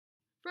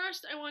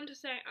First, I want to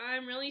say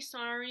I'm really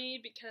sorry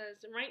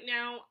because right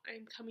now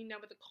I'm coming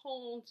down with a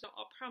cold, so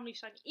I'll probably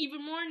sound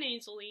even more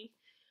nasally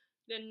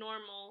than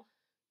normal.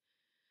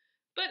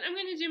 But I'm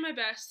gonna do my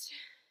best.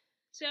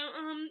 So,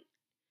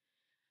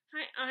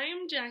 hi,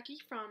 I'm Jackie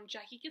from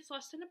Jackie Gets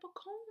Lost in a Book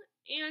Hole,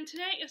 and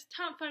today is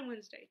Top 5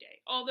 Wednesday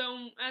day.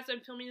 Although, as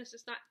I'm filming this,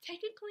 it's not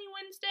technically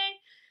Wednesday,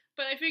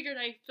 but I figured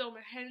I'd film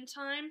ahead in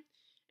time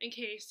in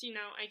case,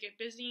 I get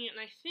busy, and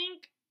I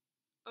think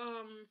I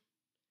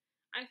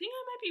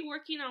might be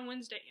working on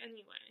Wednesday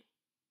anyway.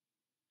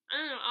 I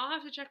don't know, I'll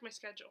have to check my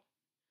schedule.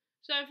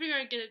 So I figure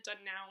I'd get it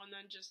done now and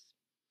then just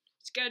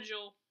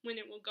schedule when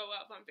it will go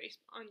up on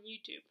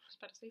YouTube. I was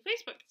about to say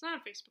Facebook. It's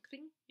not a Facebook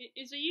thing. It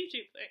is a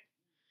YouTube thing.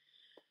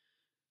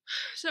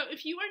 So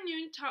if you are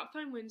new to Top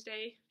 5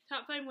 Wednesday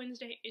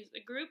is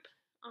a group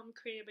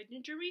created by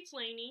Ginger Reads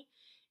Laney,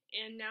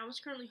 and now it's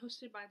currently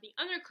hosted by the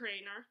other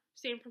creator,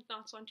 Sam from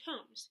Thoughts on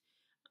Tomes.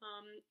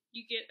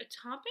 You get a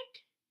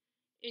topic,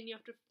 and you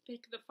have to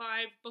pick the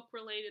 5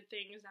 book-related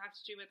things that have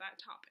to do with that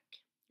topic,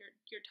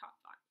 your top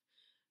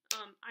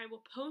 5. I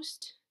will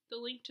post the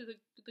link to the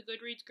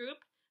Goodreads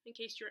group in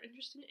case you're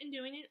interested in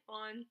doing it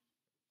on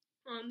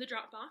the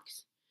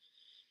Dropbox.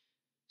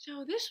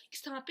 So this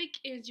week's topic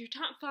is your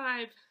top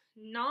 5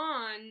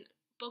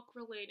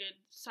 non-book-related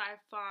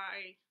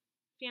sci-fi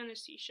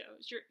fantasy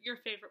shows, your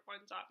favorite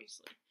ones,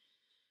 obviously.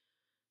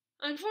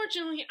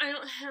 Unfortunately, I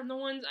don't have the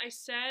ones I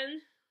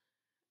said.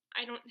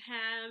 I don't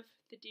have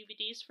the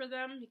DVDs for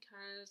them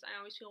because I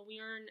always feel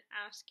weird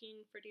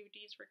asking for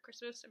DVDs for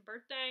Christmas and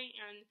birthday,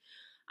 and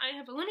I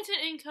have a limited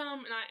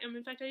income, and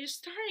in fact, I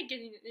just started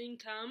getting an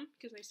income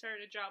because I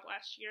started a job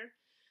last year.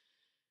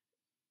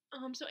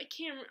 So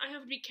I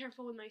have to be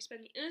careful with my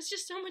spending, and it's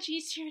just so much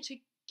easier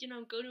to,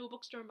 go to a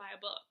bookstore and buy a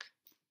book.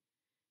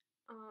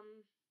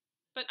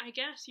 But I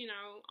guess,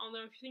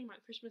 although if you think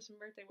about Christmas and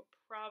birthday would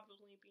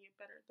probably be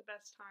the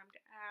best time to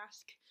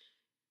ask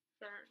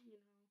for,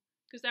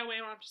 because that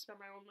way I don't have to spend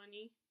my own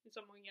money and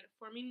someone can get it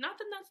for me. Not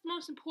that that's the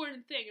most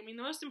important thing. I mean,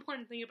 the most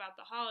important thing about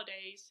the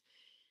holidays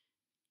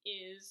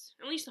is,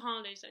 at least the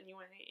holidays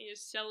anyway, is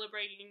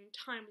celebrating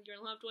time with your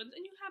loved ones,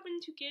 and you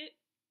happen to get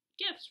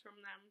gifts from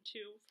them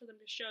for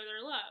them to show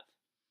their love.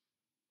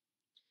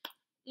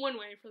 One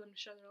way for them to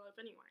show their love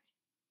anyway.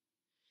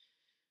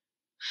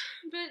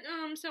 But,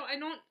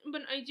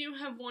 but I do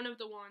have one of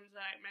the ones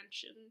that I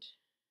mentioned.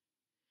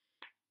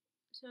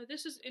 So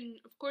this is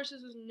of course,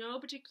 this is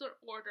no particular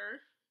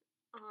order.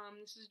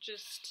 This is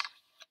just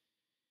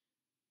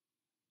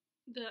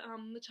the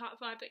top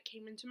 5 that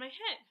came into my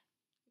head.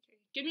 Okay,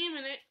 give me a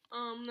minute.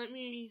 Let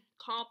me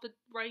call up the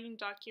writing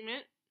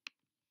document.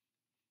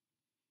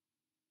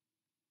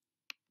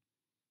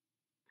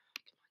 Come on,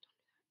 don't do that.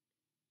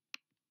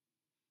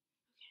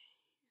 Okay,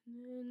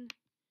 and then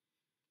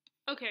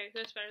okay,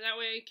 that's better. That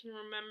way I can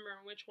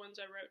remember which ones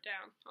I wrote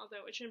down.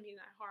 Although it shouldn't be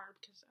that hard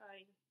because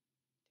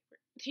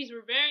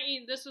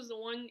this was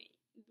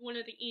one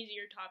of the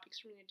easier topics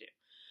for me to do.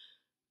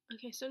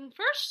 Okay, so the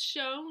first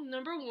show,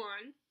 number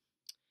 1,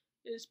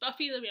 is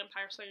Buffy the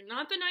Vampire Slayer.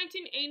 Not the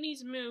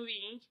 1980s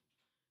movie,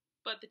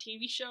 but the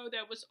TV show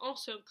that was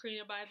also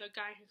created by the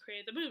guy who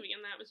created the movie,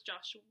 and that was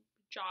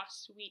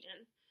Joss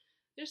Whedon.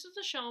 This is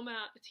a show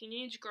about a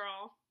teenage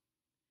girl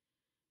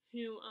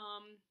who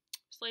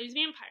slays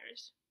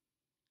vampires.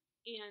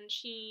 And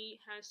she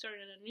has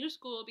started a new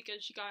school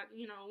because she got,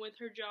 with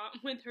her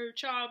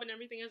job and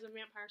everything as a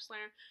vampire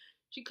slayer,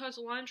 she caused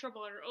a lot of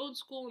trouble at her old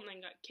school and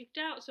then got kicked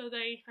out, so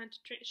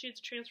she had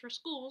to transfer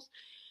schools.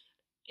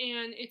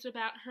 And it's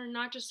about her,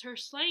 not just her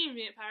slaying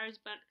vampires,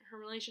 but her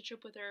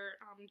relationship with her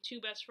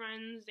 2 best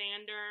friends,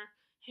 Xander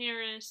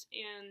Harris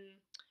and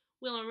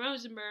Willow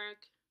Rosenberg.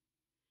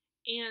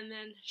 And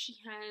then she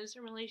has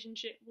a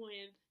relationship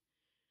with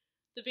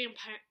the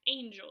vampire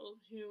Angel,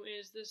 who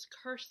is this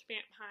cursed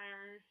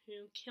vampire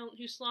who killed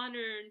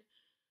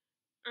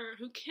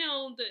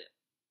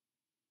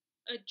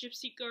a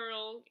gypsy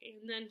girl,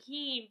 and then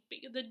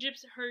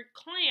her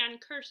clan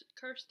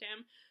cursed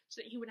him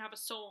so that he would have a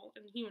soul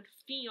and he would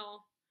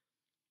feel,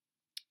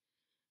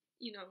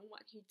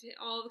 what he did,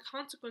 all the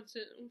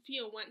consequences,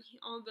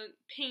 all the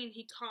pain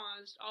he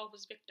caused all of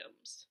his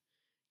victims.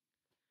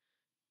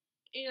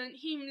 And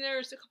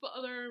there's a couple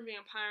other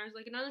vampires,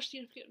 like another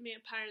significant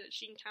vampire that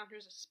she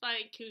encounters is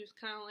Spike, who's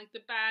kind of like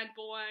the bad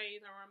boy,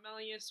 the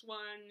rebellious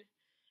one.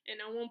 And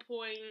at one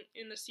point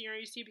in the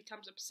series, he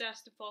becomes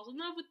obsessed and falls in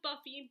love with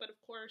Buffy, but of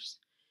course,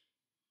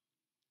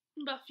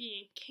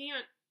 Buffy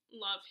can't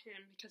love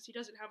him because he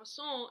doesn't have a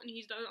soul, and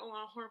he's done a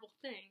lot of horrible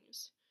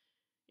things,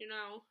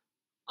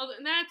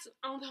 Although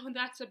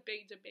that's a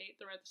big debate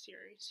throughout the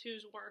series,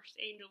 who's worse,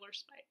 Angel or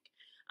Spike.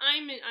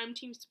 I'm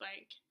Team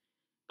Spike.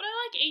 But I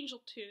like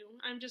Angel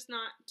too. I'm just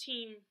not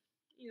Team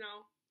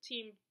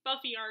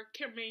Buffy, our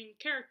main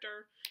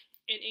character,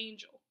 and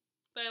Angel.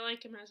 But I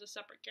like him as a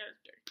separate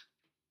character.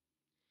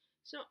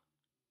 So,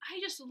 I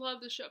just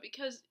love the show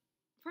because,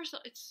 first of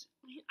all,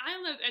 I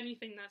love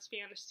anything that's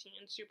fantasy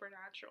and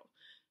supernatural.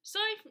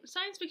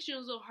 Science fiction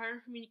is a little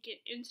harder for me to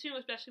get into,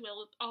 especially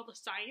with all the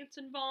science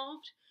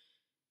involved.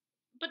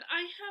 but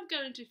I have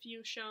gone into a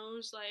few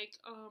shows, like,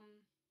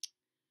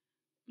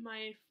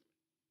 my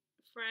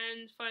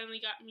friend finally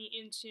got me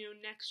into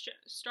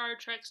Star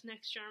Trek's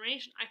Next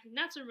Generation. I think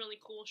that's a really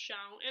cool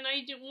show, and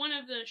one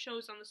of the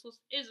shows on this list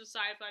is a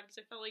sci-fi, because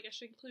I felt like I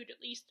should include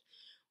at least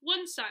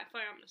one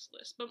sci-fi on this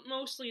list, but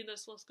mostly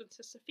this list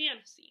consists of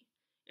fantasy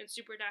and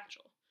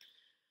supernatural.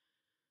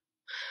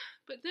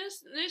 But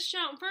this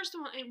show, first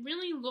of all, it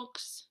really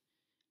looks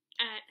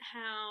at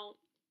how,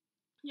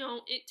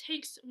 it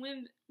takes,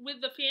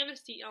 with the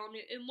fantasy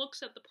element, it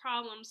looks at the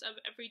problems of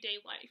everyday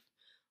life.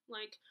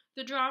 Like,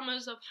 the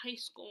dramas of high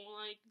school,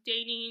 like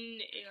dating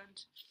and,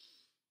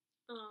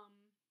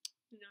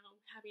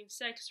 having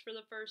sex for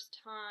the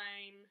first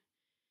time,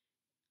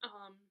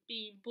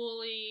 being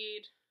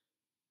bullied,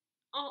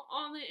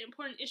 all the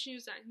important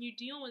issues that you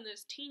deal with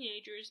as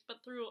teenagers, but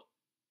through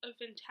a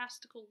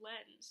fantastical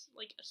lens,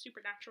 like a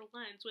supernatural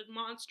lens, with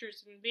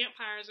monsters and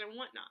vampires and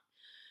whatnot.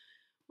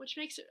 Which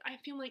makes it, I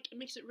feel like it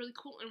makes it really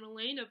cool and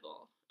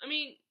relatable. I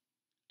mean,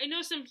 I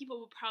know some people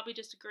will probably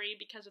disagree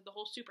because of the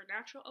whole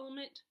supernatural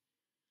element,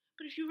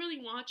 but if you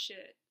really watch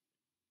it,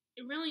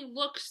 it really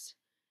looks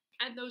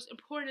at those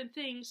important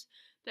things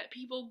that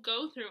people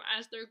go through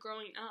as they're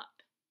growing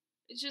up.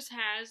 It just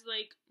has,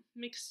 like,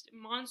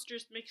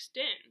 monsters mixed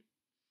in.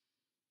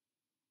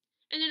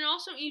 And then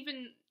also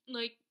even,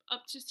 like,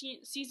 up to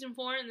season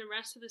 4 and the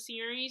rest of the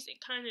series,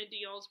 it kind of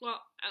deals,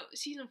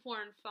 season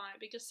 4 and 5,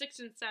 because 6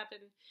 and 7,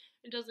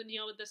 it doesn't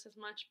deal with this as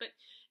much, but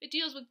it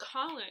deals with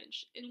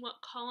college, and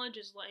what college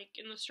is like,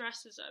 and the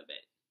stresses of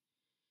it,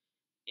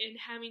 and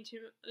having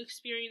to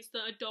experience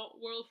the adult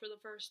world for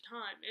the first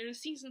time. And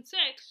season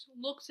 6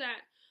 looks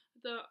at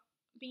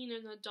being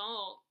an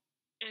adult,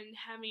 and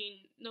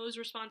having those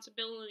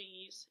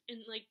responsibilities, and,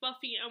 like,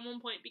 Buffy at one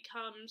point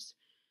becomes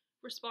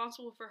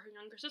responsible for her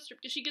younger sister,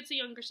 because she gets a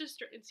younger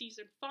sister in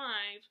season 5,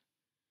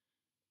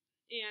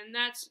 and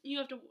that's a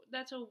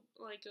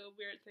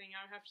weird thing.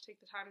 I would have to take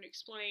the time to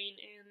explain,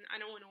 and I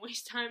don't want to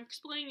waste time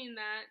explaining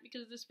that,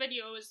 because this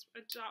video is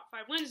a Top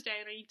 5 Wednesday,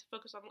 and I need to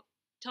focus on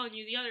telling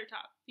you the other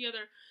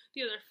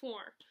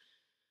 4.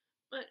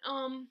 But,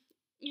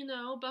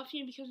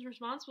 Buffy becomes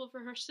responsible for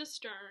her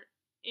sister,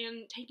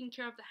 and taking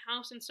care of the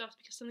house and stuff,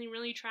 because something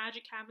really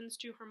tragic happens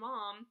to her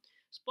mom.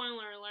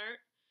 Spoiler alert.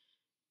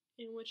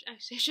 In which,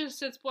 actually, I should have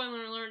said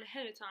spoiler alert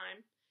ahead of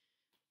time.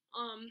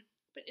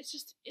 But it's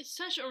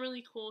such a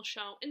really cool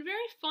show, and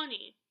very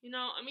funny,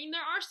 I mean,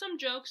 there are some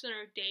jokes that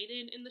are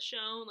dated in the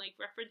show, like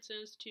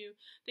references to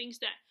things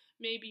that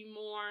may be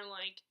more,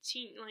 like,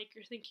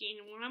 you're thinking,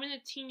 when I'm a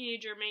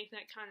teenager, make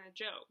that kind of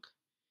joke.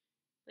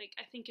 Like,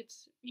 I think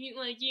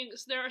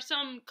there are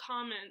some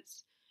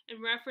comments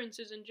and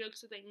references and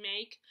jokes that they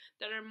make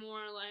that are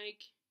more,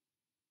 like,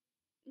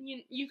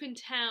 you can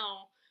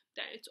tell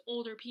that it's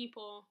older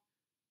people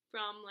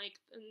from, like,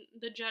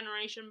 the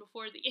generation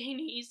before the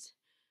 80s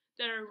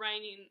that are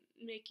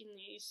making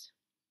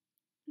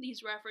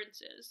these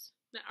references,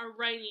 that are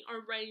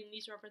writing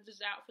these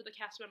references out for the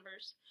cast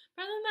members.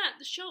 But other than that,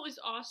 the show is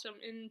awesome,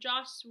 and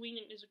Joss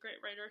Whedon is a great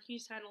writer.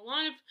 He's had a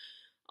lot of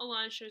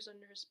shows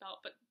under his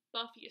belt, but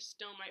Buffy is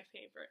still my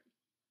favorite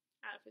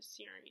out of his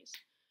series.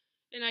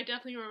 And I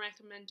definitely would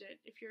recommend it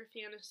if you're a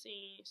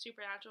fantasy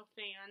supernatural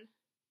fan.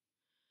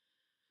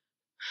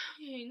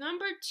 Okay,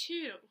 number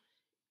 2.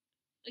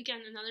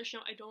 Again, another show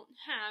I don't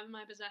have in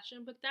my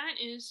possession, but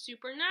that is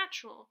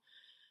Supernatural.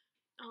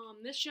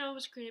 This show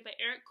was created by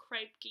Eric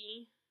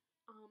Kripke,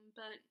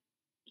 but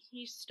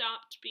he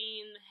stopped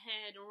being the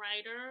head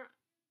writer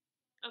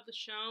of the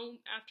show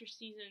after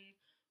season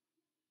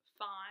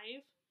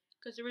 5,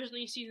 because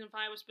originally season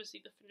 5 was supposed to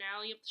be the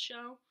finale of the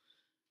show.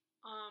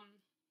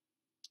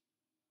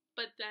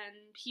 But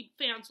then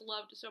fans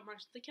loved it so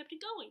much that they kept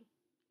it going.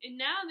 And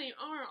now they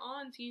are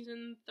on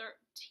season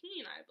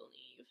 13, I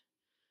believe.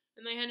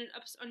 And they had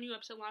a new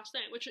episode last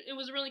night, which it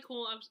was really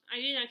cool. I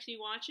didn't actually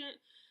watch it,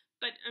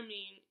 but, I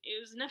mean,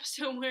 it was an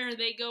episode where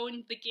they go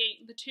into the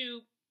gate, the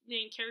two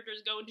main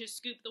characters go into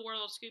the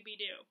world of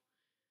Scooby-Doo.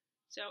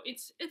 So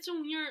it's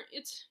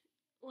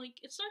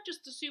not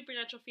just a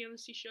supernatural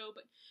fantasy show,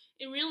 but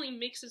it really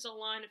mixes a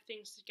lot of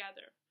things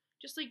together.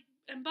 Just like,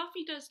 and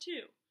Buffy does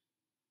too.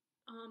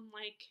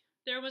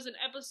 There was an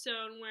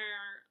episode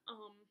where,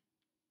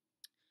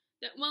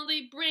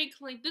 they break,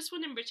 like, this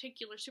one in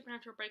particular,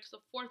 Supernatural breaks the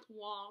fourth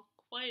wall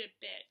quite a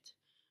bit.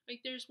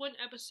 Like, there's one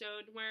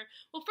episode where,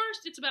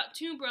 first, it's about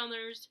two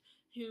brothers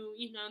who,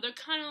 they're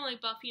kind of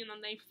like Buffy, and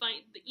then they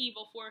fight the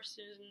evil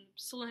forces and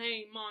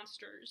slay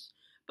monsters.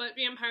 But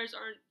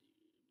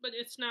but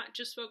it's not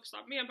just focused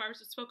on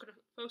vampires, it's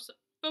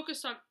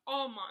focused on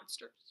all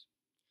monsters.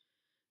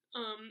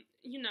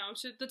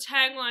 So the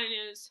tagline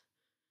is,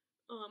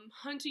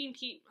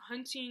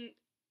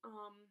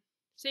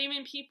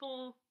 saving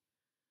people,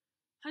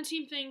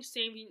 hunting things,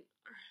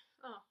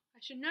 I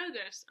should know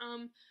this,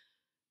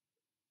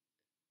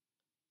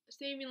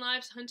 saving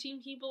lives,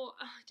 hunting people,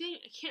 dang,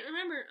 I can't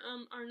remember,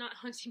 or not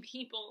hunting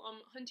people,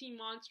 hunting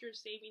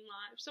monsters, saving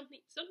lives,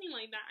 something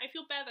like that. I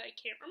feel bad that I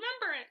can't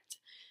remember it,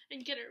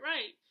 and get it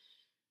right.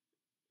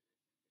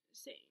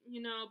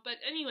 But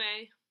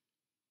anyway,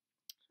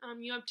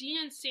 You have Dean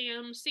and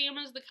Sam. Sam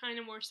is the kind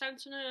of more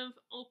sensitive,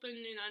 open,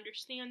 and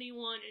understanding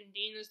one, and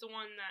Dean is the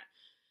one that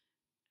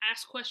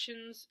asks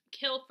questions,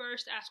 kill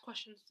first, ask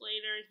questions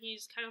later.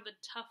 He's kind of the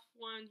tough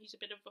one. He's a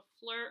bit of a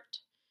flirt.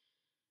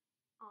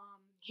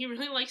 He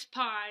really likes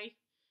pie.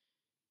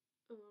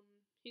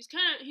 He's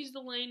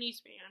the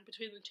ladies' man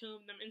between the two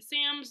of them, and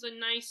Sam's the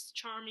nice,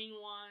 charming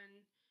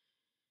one.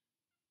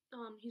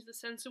 He's the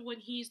sensitive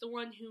one. He's the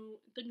one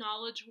the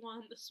knowledge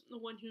one, the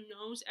one who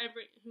knows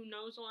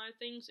a lot of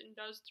things and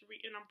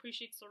and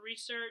appreciates the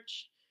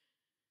research.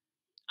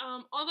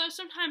 Although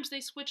sometimes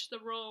they switch the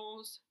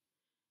roles,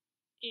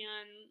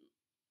 and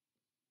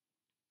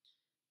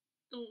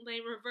they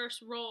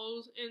reverse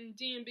roles, and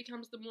Dean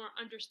becomes the more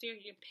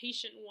understanding and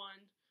patient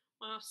one,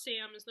 while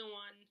Sam is the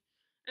one.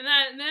 And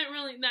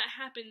that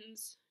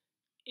happens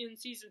in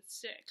season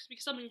 6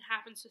 because something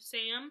happens to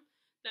Sam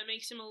that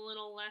makes him a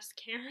little less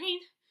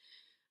caring.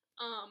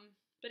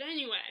 But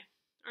anyway,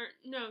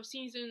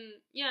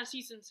 season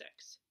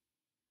 6.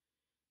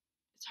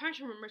 It's hard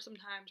to remember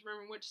sometimes,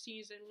 which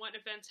season, what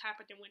events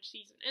happened in which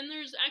season. And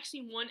there's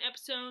actually one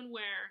episode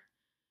where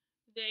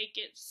they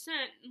get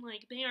sent,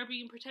 like, they are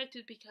being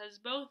protected because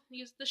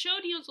the show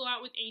deals a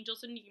lot with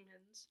angels and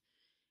demons.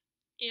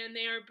 And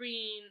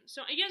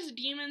so I guess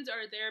demons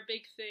are their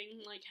big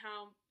thing, like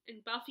how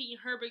in Buffy,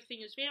 her big thing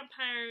is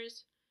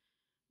vampires.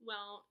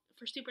 Well,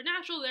 for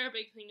Supernatural, their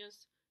big thing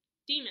is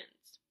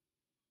demons.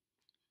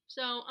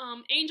 So,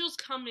 angels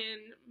come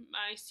in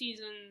by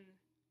season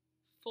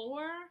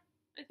 4,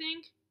 I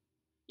think.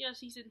 Yeah,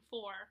 season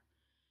 4.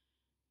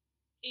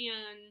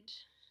 And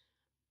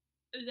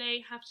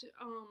they have to,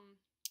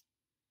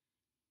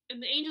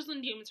 and the angels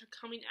and demons are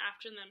coming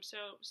after them.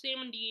 So,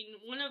 Sam and Dean,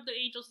 one of the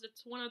angels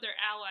that's one of their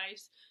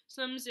allies,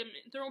 sends them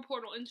through a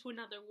portal into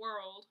another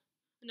world,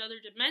 another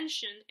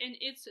dimension, and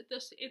it's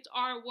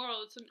our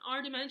world, it's in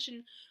our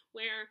dimension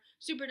where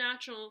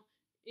Supernatural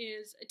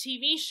is a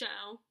TV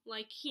show,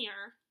 like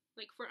here,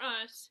 like for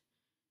us,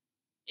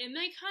 and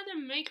they kind of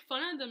make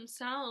fun of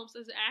themselves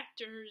as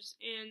actors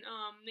and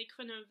make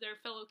fun of their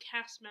fellow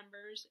cast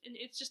members, and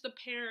it's just a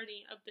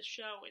parody of the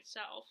show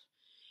itself.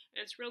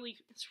 And it's really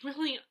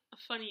a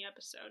funny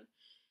episode.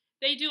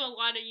 They do a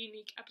lot of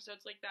unique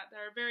episodes like that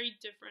are very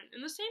different.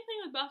 And the same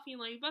thing with Buffy.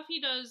 Like Buffy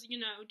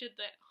did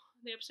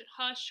the episode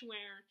Hush,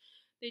 where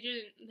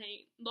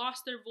they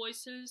lost their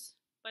voices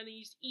by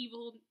these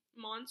evil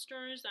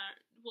monsters that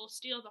will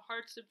steal the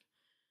hearts of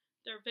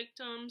their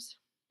victims.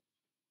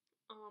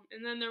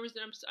 And then there was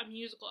a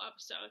musical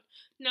episode.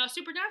 Now,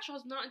 Supernatural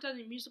has not done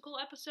a musical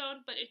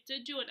episode, but it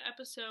did do an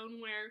episode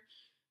where,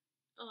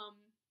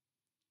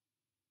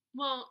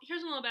 well,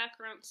 here's a little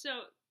background.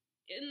 So,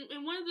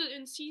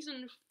 in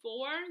season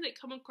 4, they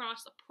come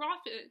across a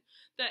prophet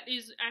that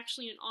is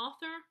actually an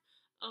author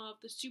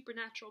of the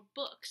Supernatural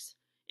books.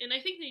 And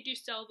I think they do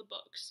sell the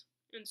books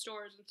in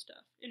stores and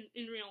stuff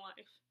in real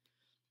life.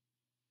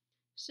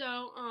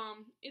 So,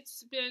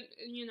 it's been,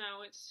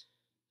 it's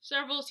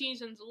several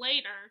seasons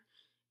later,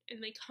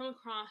 and they come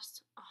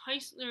across a high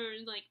school,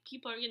 like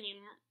people are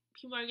getting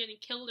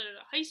killed at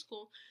a high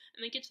school,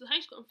 and they get to the high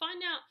school and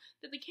find out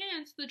that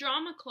the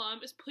drama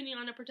club is putting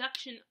on a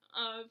production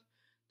of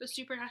the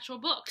Supernatural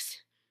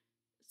books.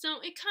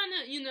 So it kind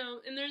of,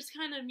 and there's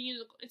kind of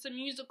it's a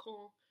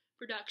musical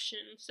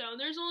production, so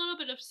there's a little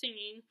bit of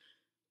singing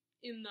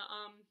in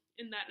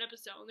that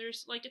episode.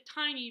 There's like a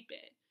tiny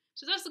bit.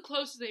 So that's the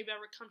closest they've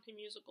ever come to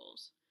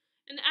musicals.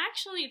 And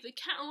actually,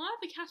 a lot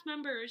of the cast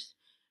members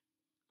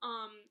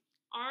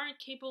aren't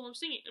capable of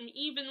singing. I mean,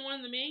 even one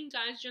of the main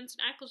guys, Jensen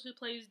Ackles, who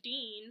plays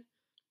Dean,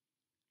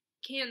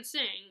 can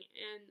sing.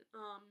 And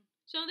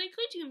so they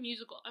could do a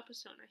musical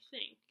episode, I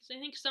think, because I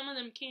think some of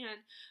them can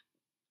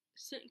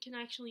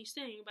actually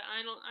sing, but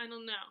I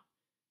don't know.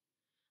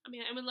 I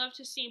mean, I would love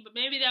to see, but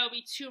maybe that would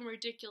be too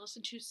ridiculous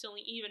and too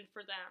silly even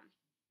for them.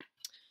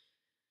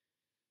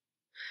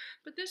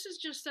 But this is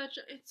just such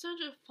a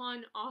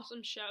fun,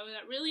 awesome show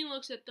that really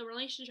looks at the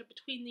relationship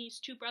between these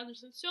two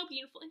brothers. It's so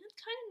beautiful, and it's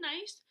kind of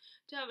nice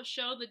to have a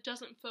show that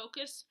doesn't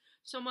focus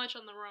so much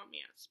on the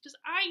romance. Because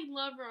I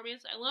love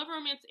romance. I love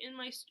romance in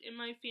my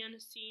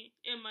fantasy,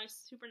 in my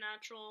fantasy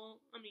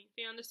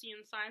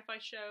and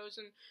sci-fi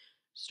shows and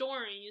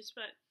stories.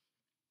 But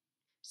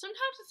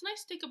sometimes it's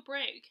nice to take a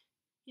break,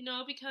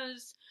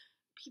 because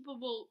people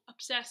will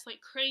obsess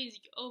like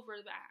crazy over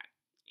that.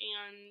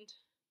 And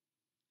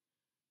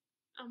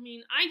I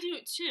mean, I do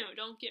it too,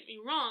 don't get me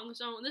wrong,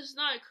 so this is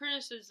not a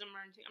criticism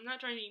or anything, I'm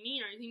not trying to be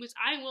mean or anything, because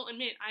I will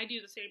admit I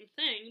do the same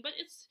thing, but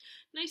it's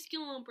nice to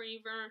get a little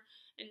braver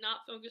and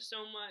not focus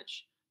so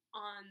much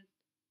on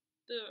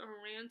the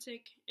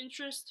romantic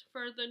interest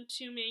for the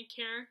two main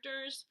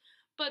characters,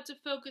 but to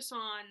focus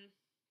on,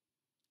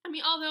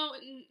 although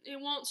it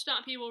won't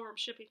stop people from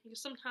shipping, because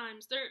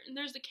sometimes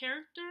there's a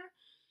character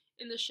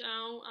in the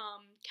show,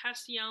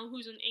 Castiel,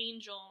 who's an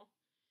angel,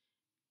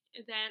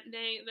 that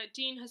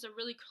Dean has a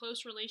really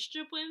close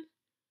relationship with,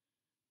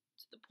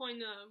 to the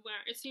point of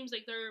where it seems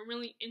like they're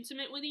really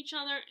intimate with each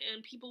other,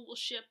 and people will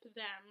ship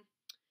them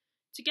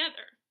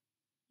together,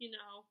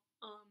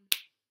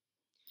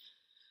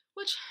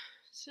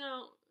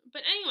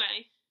 But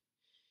anyway,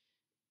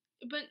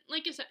 but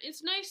like I said,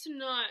 it's nice to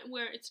not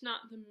where it's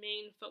not the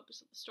main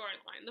focus of the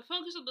storyline. The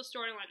focus of the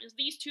storyline is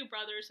these two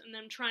brothers and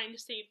them trying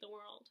to save the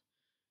world.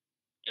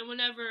 And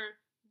whenever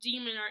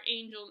demon or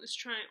angel is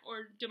trying,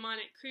 or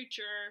demonic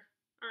creature,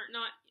 or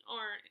not,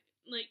 or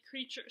like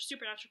creature,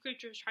 supernatural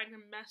creature is trying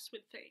to mess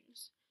with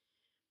things.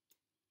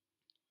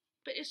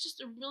 But it's just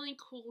a really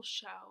cool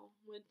show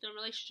with the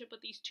relationship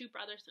with these two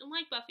brothers. And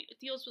like Buffy, it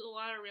deals with a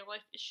lot of real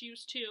life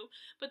issues too,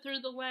 but through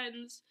the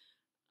lens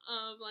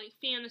of like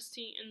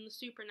fantasy and the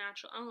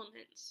supernatural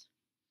elements.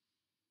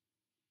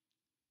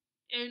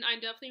 And I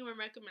definitely would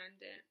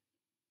recommend it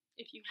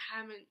if you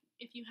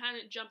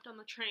hadn't jumped on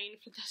the train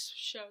for this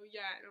show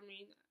yet. I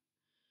mean,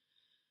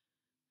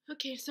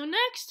 okay, so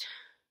next,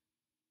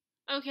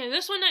 okay,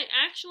 this one I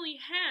actually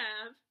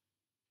have,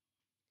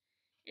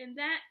 and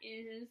that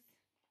is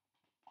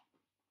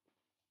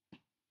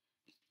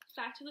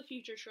Back to the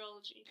Future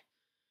trilogy.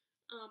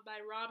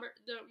 By Robert,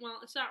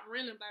 it's not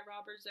written by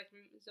Robert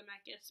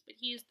Zemeckis, but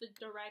he is the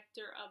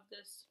director of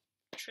this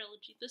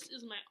trilogy. This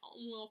is my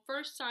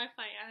first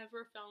sci-fi I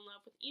ever fell in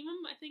love with.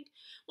 Even, I think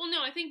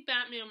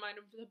Batman might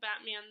have, the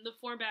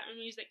 4 Batman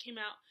movies that came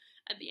out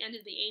at the end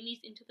of the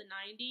 80s into the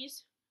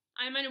 90s.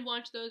 I might have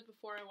watched those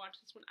before I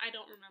watched this one. I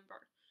don't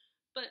remember.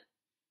 But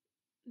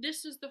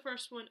this is the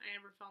first one I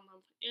ever fell in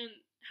love with.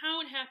 And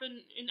how it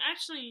happened, and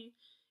actually,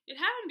 it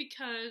happened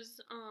because,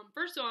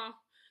 first of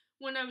all,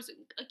 when I was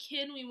a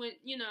kid, we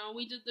went,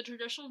 we did the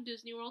traditional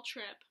Disney World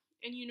trip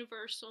and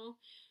Universal,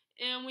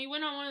 and we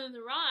went on one of the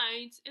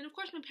rides, and of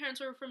course my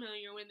parents were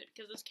familiar with it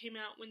because this came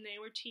out when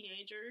they were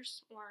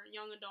teenagers or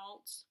young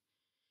adults.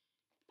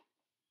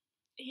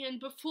 And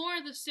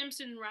before the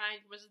Simpson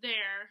ride was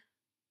there,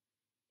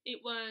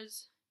 it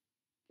was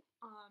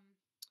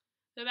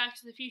the Back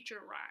to the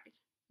Future ride,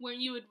 where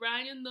you would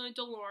ride in the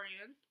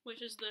DeLorean,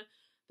 which is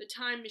the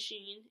time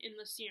machine in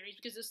the series,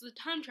 because this is a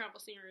time travel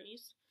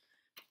series.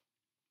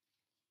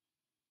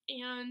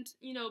 And,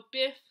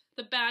 Biff,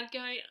 the bad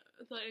guy,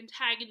 the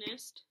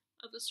antagonist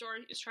of the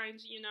story, is trying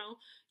to,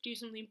 do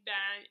something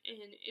bad,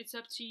 and it's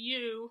up to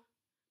you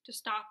to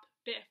stop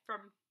Biff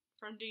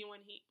from doing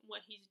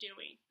what he's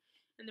doing.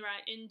 And the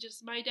ride, and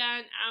just my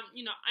dad,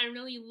 I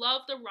really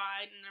loved the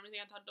ride and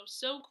everything. I thought it was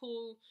so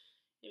cool.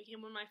 It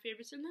became one of my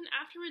favorites. And then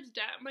afterwards,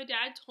 my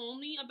dad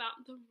told me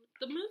about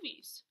the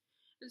movies.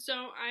 And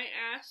so I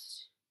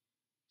asked,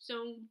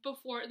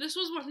 before, this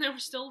was when there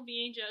were still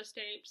VHS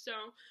tapes,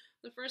 so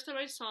the first time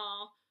I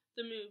saw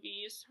the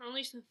movies, or at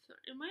least it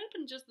might have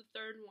been just the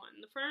third one.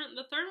 The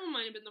third one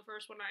might have been the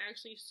first one I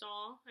actually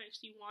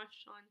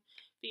watched on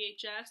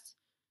VHS.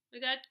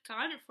 My dad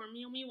got it for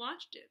me and we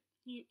watched it.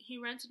 He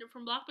rented it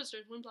from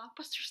Blockbuster when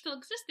Blockbuster still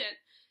existed.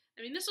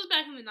 I mean, this was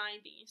back in the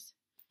 90s.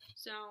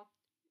 So,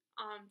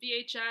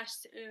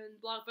 VHS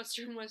and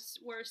Blockbuster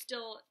were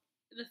still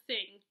the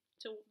thing,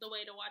 the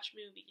way to watch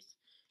movies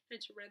and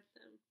to rent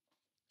them.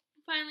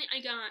 Finally,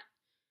 I got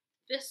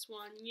this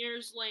one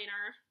years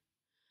later.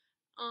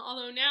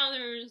 Although now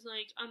there's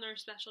like other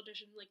special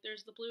editions, like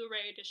there's the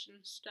Blu-ray edition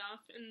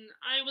stuff, and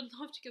I would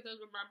love to get those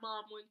with my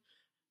mom. When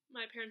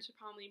my parents would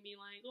probably be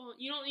like, "Well,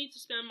 you don't need to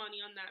spend money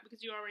on that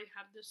because you already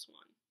have this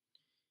one,"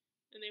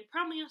 and they would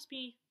probably ask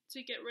me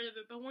to get rid of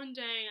it. But one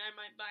day I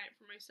might buy it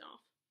for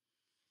myself.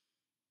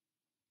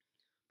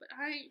 But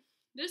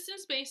this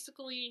is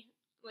basically,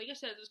 like I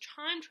said, this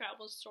time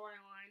travel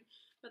storyline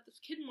about this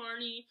kid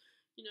Marty.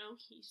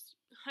 He's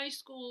a high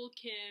school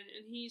kid,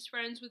 and he's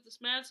friends with this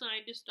mad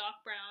scientist,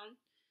 Doc Brown,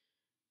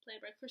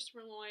 played by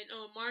Christopher Lloyd.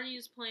 Oh, Marty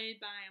is played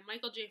by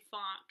Michael J.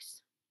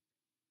 Fox.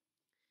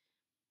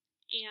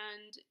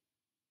 And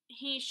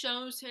he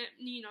shows him,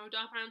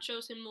 Doc Brown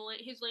shows him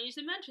his latest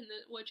invention,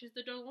 which is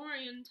the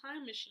DeLorean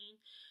time machine.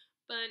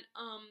 But,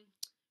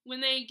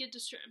 when they get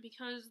distracted,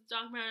 because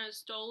Doc Brown has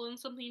stolen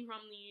something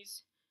from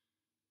these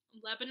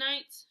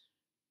Lebanites,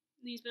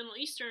 these Middle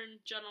Eastern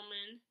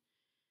gentlemen,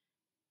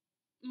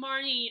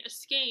 Marty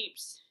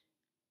escapes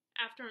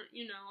after,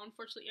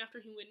 unfortunately after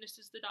he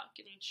witnesses the doc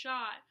getting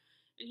shot,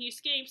 and he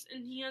escapes,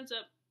 and he ends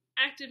up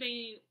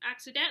accidentally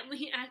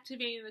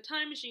activating the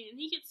time machine, and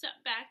he gets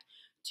set back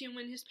to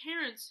when his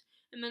parents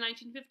in the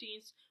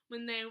 1950s,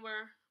 when they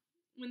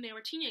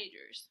were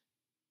teenagers.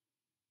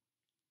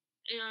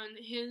 And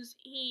his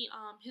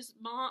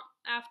mom,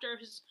 after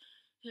his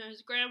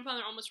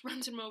grandfather almost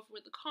runs him over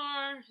with the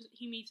car,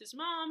 he meets his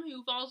mom,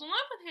 who falls in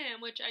love with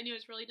him, which I knew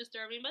is really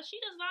disturbing, but she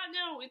does not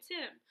know it's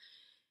him.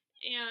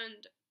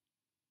 And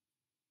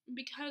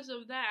because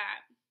of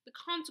that, the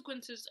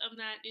consequences of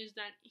that is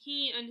that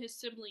he and his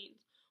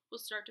siblings will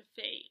start to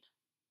fade.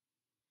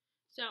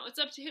 So it's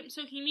up to him.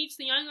 So he meets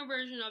the younger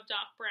version of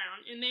Doc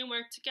Brown, and they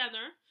work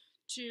together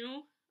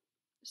to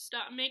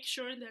make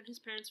sure that his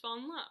parents fall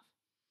in love.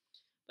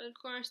 But of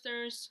course,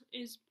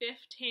 is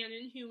Biff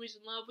Tannen, who is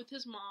in love with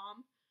his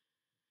mom,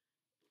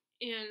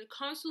 and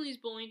constantly is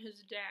bullying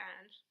his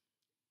dad.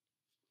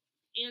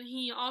 And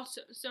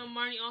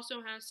Marty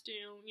also has to,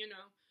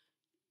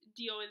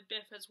 deal with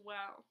Biff as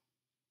well.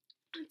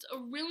 It's a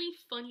really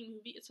funny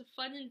movie. It's a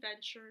fun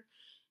adventure.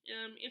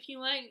 If you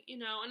like,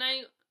 and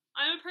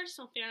I'm a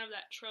personal fan of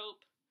that trope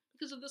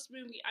because of this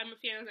movie, I'm a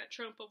fan of that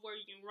trope of where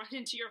you run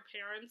into your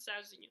parents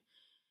as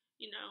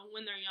you know,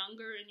 when they're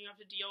younger and you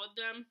have to deal with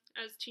them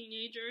as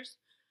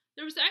teenagers.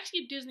 There was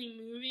actually a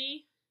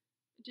Disney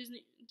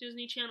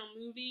Channel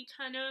movie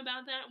kind of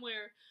about that,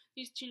 where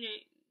these two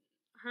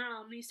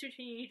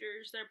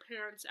teenagers, their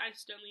parents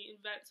accidentally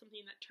invent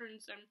something that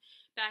turns them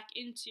back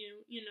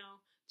into, you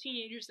know,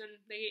 teenagers,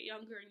 and they get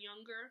younger and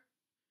younger,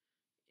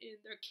 and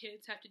their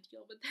kids have to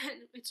deal with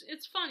that.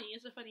 It's funny.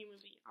 It's a funny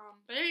movie.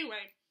 But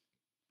anyway,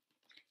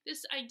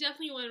 I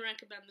definitely would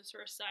recommend this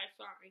for a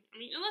sci-fi. I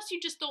mean, unless you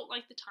just don't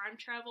like the time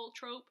travel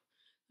trope,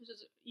 which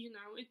is, you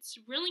know, it's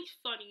really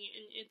funny,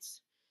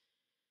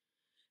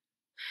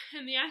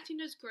 and the acting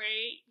is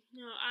great.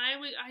 You know,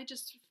 I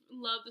just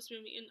love this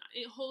movie, and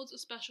it holds a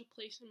special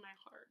place in my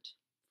heart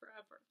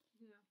forever.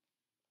 You know.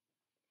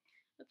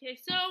 Okay,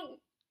 so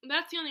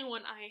that's the only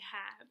one I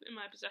have in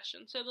my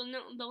possession. So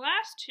the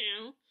last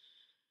two.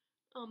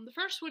 The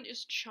first one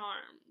is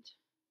Charmed,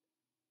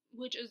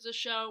 which is a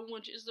show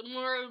which is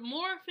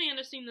more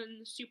fantasy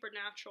than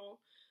supernatural,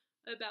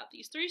 about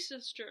these three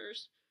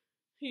sisters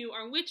who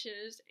are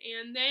witches,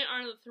 and they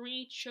are the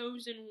three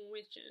chosen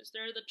witches.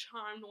 They're the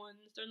charmed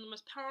ones. They're the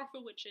most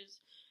powerful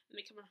witches, and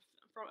they come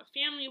from a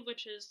family of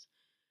witches,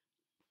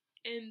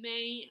 and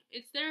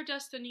it's their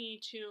destiny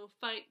to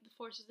fight the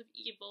forces of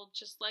evil,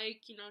 just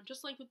like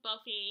with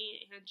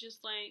Buffy, and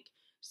just like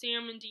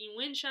Sam and Dean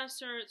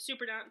Winchester. It's the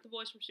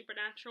voice from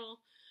Supernatural.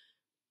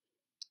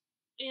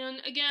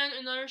 And again,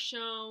 another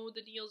show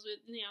that deals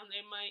with, you know,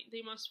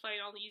 they must fight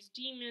all these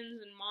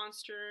demons and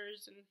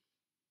monsters and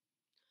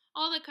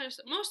all that kind of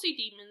stuff. Mostly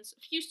demons,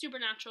 a few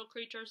supernatural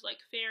creatures like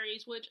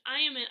fairies, which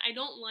I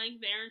don't like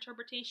their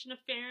interpretation of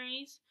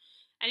fairies.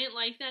 I didn't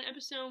like that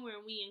episode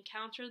where we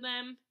encounter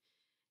them.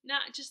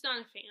 Not a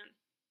fan.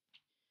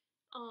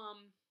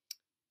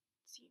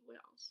 Let's see what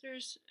else.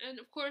 And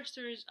of course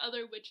there's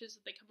other witches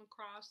that they come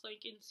across,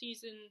 like in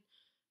season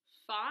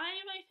 5,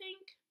 I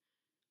think.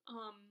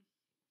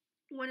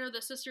 One of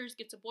the sisters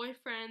gets a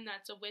boyfriend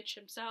that's a witch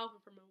himself,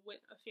 from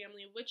a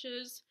family of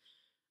witches.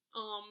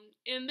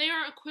 And they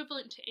are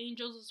equivalent to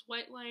angels as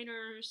white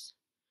liners.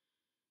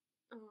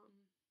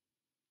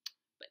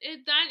 But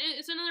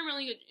it's another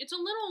really good. It's a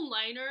little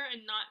lighter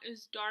and not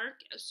as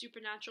dark as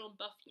Supernatural and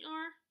Buffy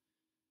are.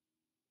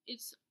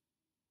 It's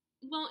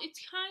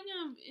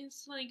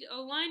like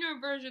a lighter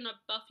version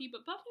of Buffy,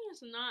 but Buffy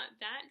is not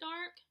that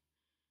dark.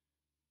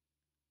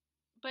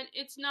 But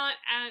it's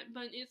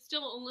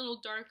still a little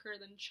darker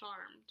than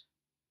Charmed,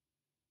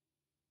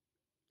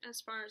 as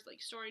far as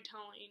like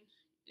storytelling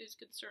is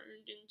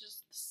concerned, and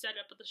just the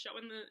setup of the show,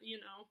 and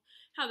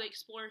how they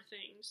explore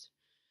things.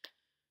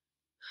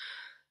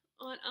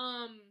 But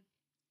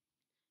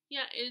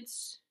yeah,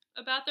 it's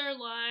about their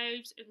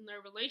lives and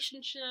their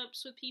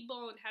relationships with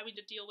people, and having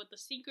to deal with the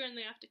secret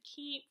they have to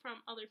keep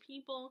from other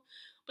people.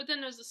 But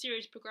then as the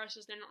series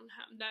progresses,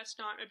 that's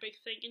not a big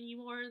thing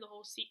anymore, the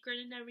whole secret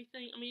and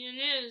everything. I mean,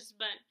 it is,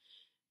 but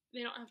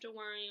they don't have to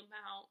worry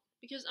about,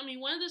 because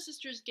one of the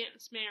sisters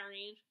gets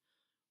married.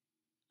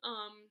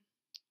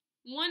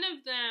 One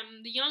of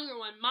them, the younger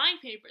one, my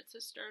favorite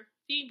sister,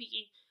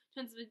 Phoebe,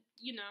 tends to,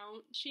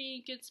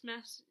 she gets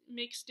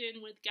mixed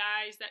in with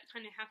guys that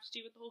kind of have to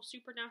do with the whole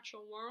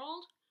supernatural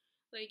world.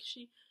 Like,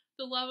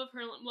 the love of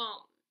her,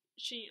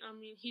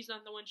 he's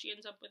not the one she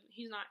ends up with,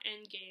 he's not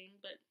Endgame,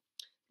 but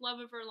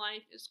love of her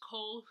life is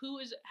Cole, who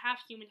is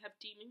half human, half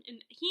demon,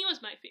 and he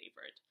was my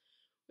favorite,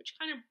 which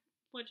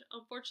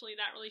unfortunately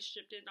that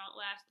relationship did not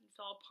last and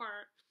fell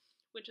apart,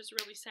 which is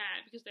really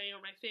sad, because they are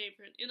my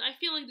favorite. And I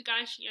feel like the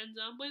guy she ends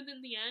up with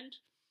in the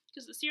end,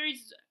 because the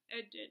series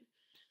ended.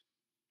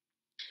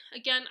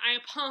 Again, I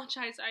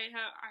apologize, I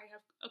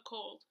have a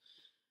cold.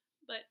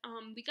 But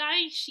the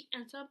guy she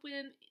ends up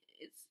with,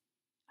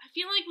 I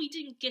feel like we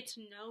didn't get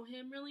to know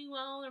him really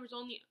well.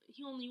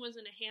 He only was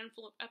in a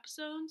handful of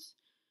episodes,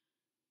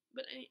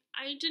 but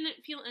I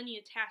didn't feel any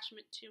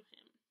attachment to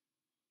him.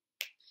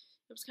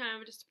 It was kind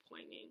of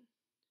disappointing.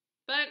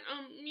 But,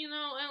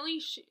 at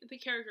least the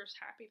character's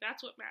happy.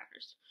 That's what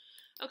matters.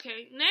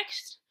 Okay,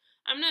 next,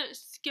 I'm going to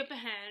skip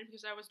ahead,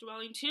 because I was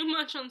dwelling too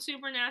much on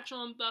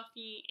Supernatural and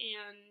Buffy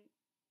and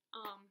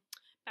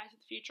Back to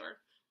the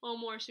Future. Well,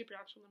 more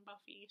Supernatural than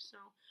Buffy,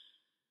 so.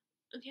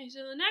 Okay,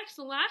 so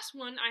the last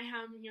one I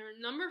have here,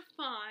 number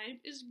 5,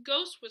 is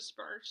Ghost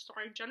Whisperer,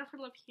 starring Jennifer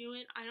Love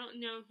Hewitt. I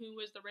don't know who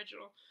was the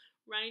original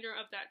writer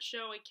of that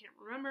show. I can't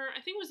remember.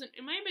 I think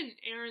it might have been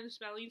Aaron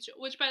Spelling show,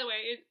 which, by the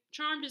way,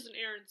 Charmed is an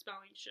Aaron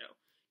Spelling show,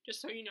 just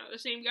so you know, the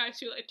same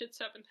guys who did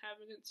Seventh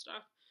Heaven and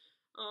stuff.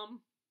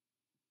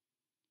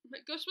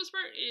 But Ghost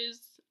Whisperer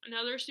is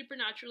another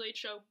supernatural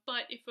show,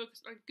 but it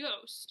focused on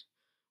ghosts,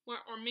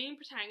 where our main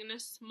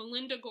protagonist,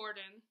 Melinda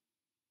Gordon,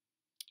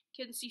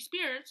 can see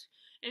spirits,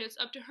 and it's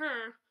up to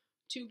her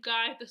to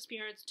guide the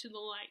spirits to the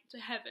light, to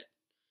heaven.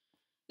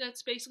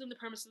 That's basically the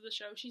premise of the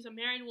show. She's a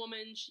married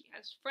woman, she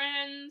has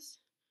friends,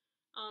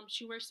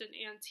 she works at an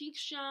antique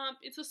shop.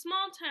 It's a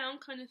small town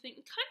kind of thing.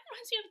 It kind of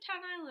reminds me of the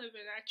town I live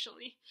in,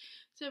 actually.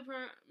 Except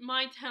for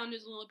my town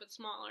is a little bit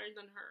smaller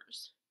than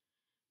hers.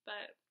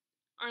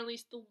 Or at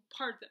least the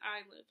part that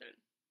I live in.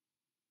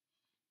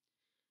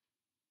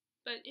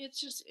 But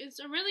it's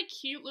a really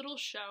cute little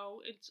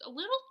show. It's a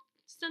little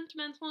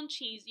sentimental and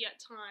cheesy at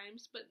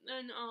times, but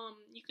then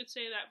you could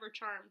say that for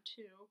Charmed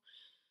too.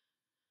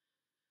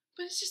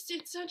 But it's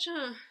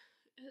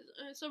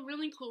a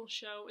really cool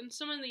show, and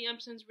some of the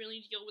episodes really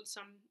deal with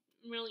some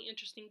really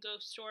interesting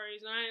ghost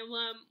stories, and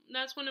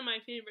that's one of my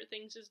favorite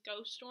things is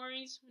ghost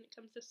stories when it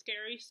comes to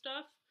scary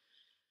stuff,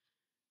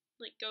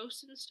 like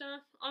ghosts and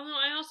stuff. Although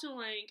I also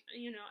like,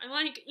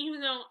 even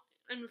though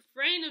I'm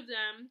afraid of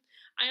them,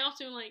 I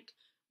also like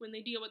when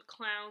they deal with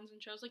clowns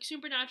and shows. Like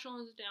Supernatural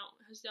has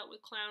dealt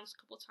with clowns a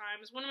couple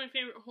times. One of my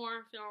favorite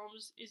horror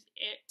films is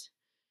It,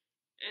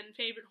 and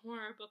favorite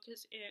horror book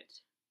is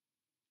It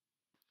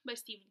by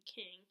Stephen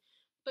King.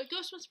 But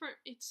Ghost Whisperer,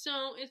 it's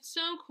so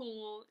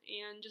cool,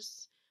 and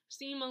just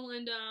see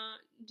Melinda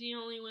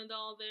dealing with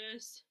all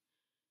this.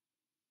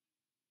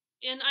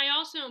 And I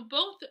also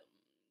both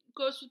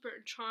Ghost Whisperer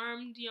and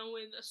Charm deal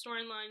with a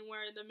storyline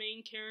where one of the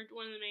main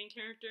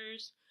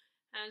characters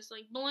has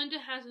Melinda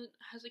has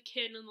a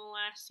kid in the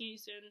last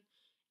season,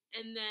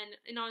 and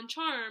on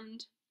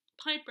Charmed,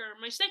 Piper,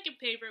 my second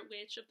favorite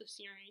witch of the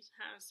series,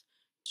 has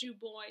 2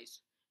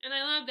 boys. And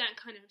I love that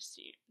kind of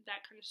story,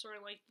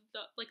 like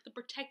the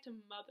protective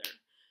mother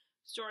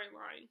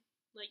storyline.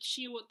 Like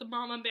the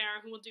mama bear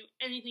who will do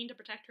anything to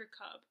protect her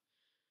cub.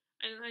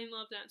 And I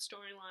love that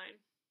storyline.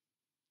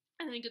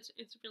 I think it's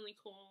really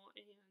cool,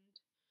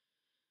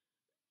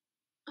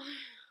 and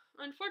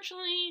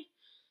unfortunately,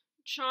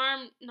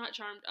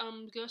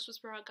 Ghost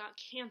Whisperer got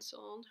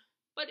canceled.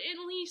 But at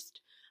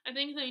least I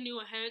think they knew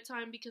ahead of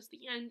time because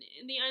the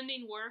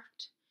ending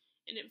worked,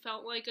 and it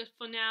felt like a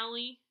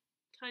finale,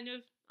 kind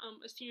of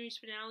a series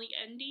finale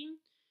ending.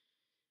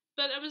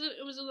 But it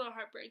was a little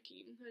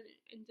heartbreaking that it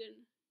ended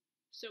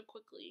so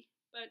quickly.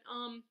 But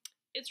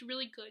it's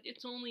really good.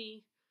 It's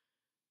only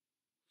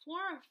 4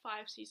 or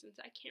 5 seasons,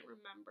 I can't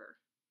remember.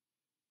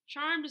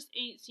 Charmed is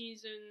 8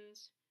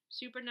 seasons.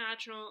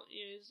 Supernatural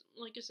is,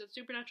 like I said,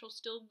 Supernatural's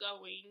still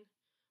going.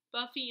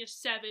 Buffy is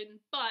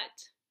 7,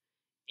 but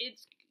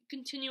it's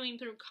continuing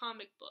through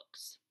comic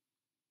books.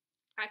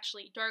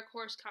 Actually, Dark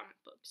Horse comic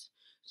books.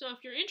 So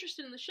if you're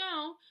interested in the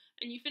show,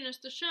 and you finish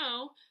the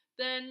show,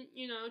 then,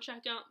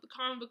 check out the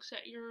comic books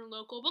at your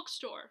local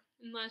bookstore.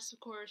 Unless, of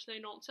course, they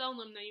don't sell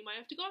them, then you might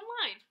have to go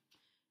online.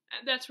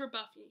 That's for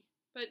Buffy.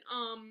 But,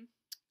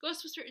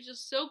 Ghostbuster is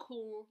just so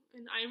cool,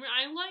 and I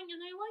like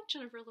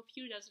Jennifer Love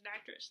Hewitt as an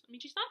actress. I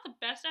mean, she's not the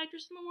best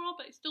actress in the world,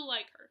 but I still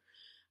like her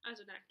as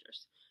an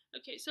actress.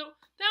 Okay, so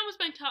that was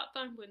my Top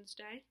 5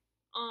 Wednesday.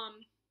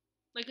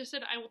 Like I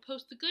said, I will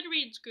post the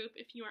Goodreads group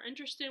if you are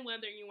interested,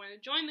 whether you want to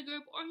join the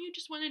group or you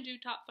just want to do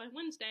Top 5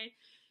 Wednesday.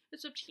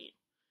 It's up to you.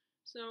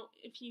 So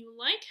if you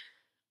like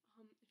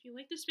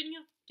this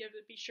video,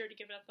 be sure to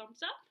give it a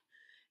thumbs up.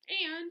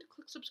 And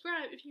click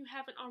subscribe if you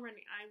haven't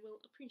already. I will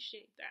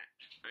appreciate that.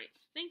 Alright,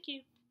 thank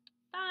you.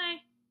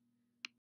 Bye.